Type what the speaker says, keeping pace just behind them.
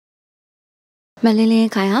မလင်းလင်း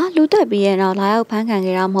ခိုင်ဟာလူတက်ပြီးရဲ့နောက်လာရောက်ဖမ်းခံ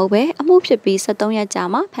ခဲ့တာမဟုတ်ပဲအမှုဖြစ်ပြီး73ရက်ကြာ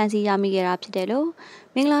မှဖမ်းဆီးရမိခဲ့တာဖြစ်တယ်လို့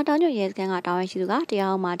မင်္ဂလာတောင်ကျွန်းရဲစခန်းကတာဝန်ရှိသူကတ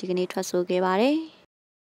ရားအောင်မှဒီကနေ့ထွက်ဆိုခဲ့ပါတယ်။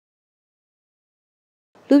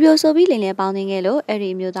လူပြိုဆိုပြီးလင်းလဲပေါင်းသိခဲ့လို့အဲ့ဒီ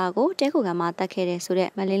မျိုးသားကိုတဲခုကမှတတ်ခဲ့တယ်ဆိုတဲ့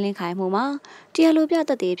မလင်းလင်းခိုင်မှုမှာတရားလိုပြသ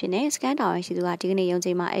က်သေဖြစ်နေစခန်းတာဝန်ရှိသူကဒီကနေ့ရုံး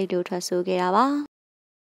ချိန်မှာအဲ့လိုထွက်ဆိုခဲ့တာပါ။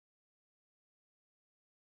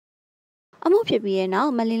အမှုဖြစ်ပြီးရဲ့နော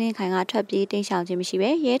က်မလင်းလင်းခိုင်ကထွက်ပြေးတိမ်းရှောင်ခြင်းမရှိပဲ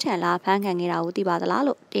ရဲထံလာဖမ်းခံခဲ့တာကိုသိပါသလား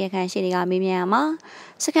လို့တရားခံရှင်းတွေကမေးမြန်းရမှာ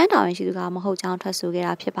စကန်တာဝန်ရှိသူကမဟုတ်ကြောင်းထွက်ဆိုခဲ့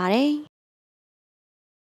တာဖြစ်ပါတယ်။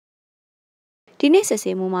ဒီနေ့စစ်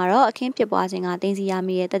ဆေးမှုမှာတော့အခင်းဖြစ်ပွားခြင်းကတင်းစီရ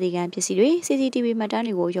မိရဲ့တပ်တေကန်ပစ္စည်းတွေ CCTV မှတ်တမ်း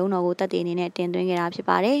တွေကိုရုံးတော်ကိုတပ်တေအနေနဲ့တင်သွင်းခဲ့တာဖြစ်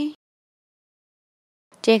ပါတယ်။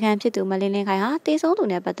တရားခံဖြစ်သူမလင်းလင်းခိုင်ဟာတေဆုံးသူ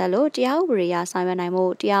နဲ့ပတ်သက်လို့တရားဥပဒေအရဆောင်ရွက်နိုင်မှု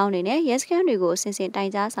တရားအနေနဲ့ရဲစခန်းတွေကိုအစဉ်စဉ်တို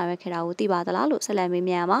င်ကြားဆောင်ရွက်ခဲ့တာကိုသိပါသလားလို့ဆက်လက်မေး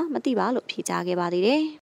မြန်းရမှာမသိပါလို့ဖြေကြားခဲ့ပါသေးတယ်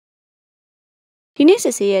။ဒီနေ့စ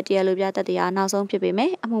စ်ဆေးရဲ့တရားလိုပြသက်သေအားနောက်ဆုံးဖြစ်ပေ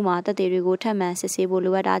မဲ့အမှုမှာသက်သေတွေကိုထပ်မံစစ်ဆေးဖို့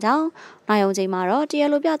လိုအပ်တာကြောင့်နိုင်အောင်ချိန်မှာတော့တ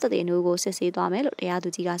ရားလိုပြသက်သေတို့ကိုစစ်ဆေးသွားမယ်လို့တရားသူ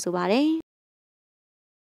ကြီးကဆိုပါတယ်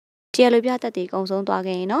။တရားလိုပြသက်သေကုံဆုံးသွား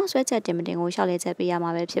ခဲ့ရင်တော့ဆွဲချက်တင်မတင်ကိုရှောက်လဲချက်ပေးရ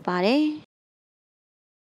မှာပဲဖြစ်ပါတယ်။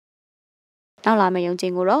နောက်လာမယ့်ရုံးချိ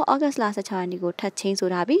န်ကိုတော့ဩဂတ်စ်လ16ရက်နေ့ကိုထပ်ချင်းဆို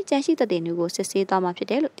ထားပြီးကြန့်ရှိသက်သေတွေကိုစစ်ဆေးသွားမှာဖြစ်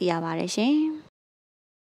တယ်လို့သိရပါတယ်ရှင်။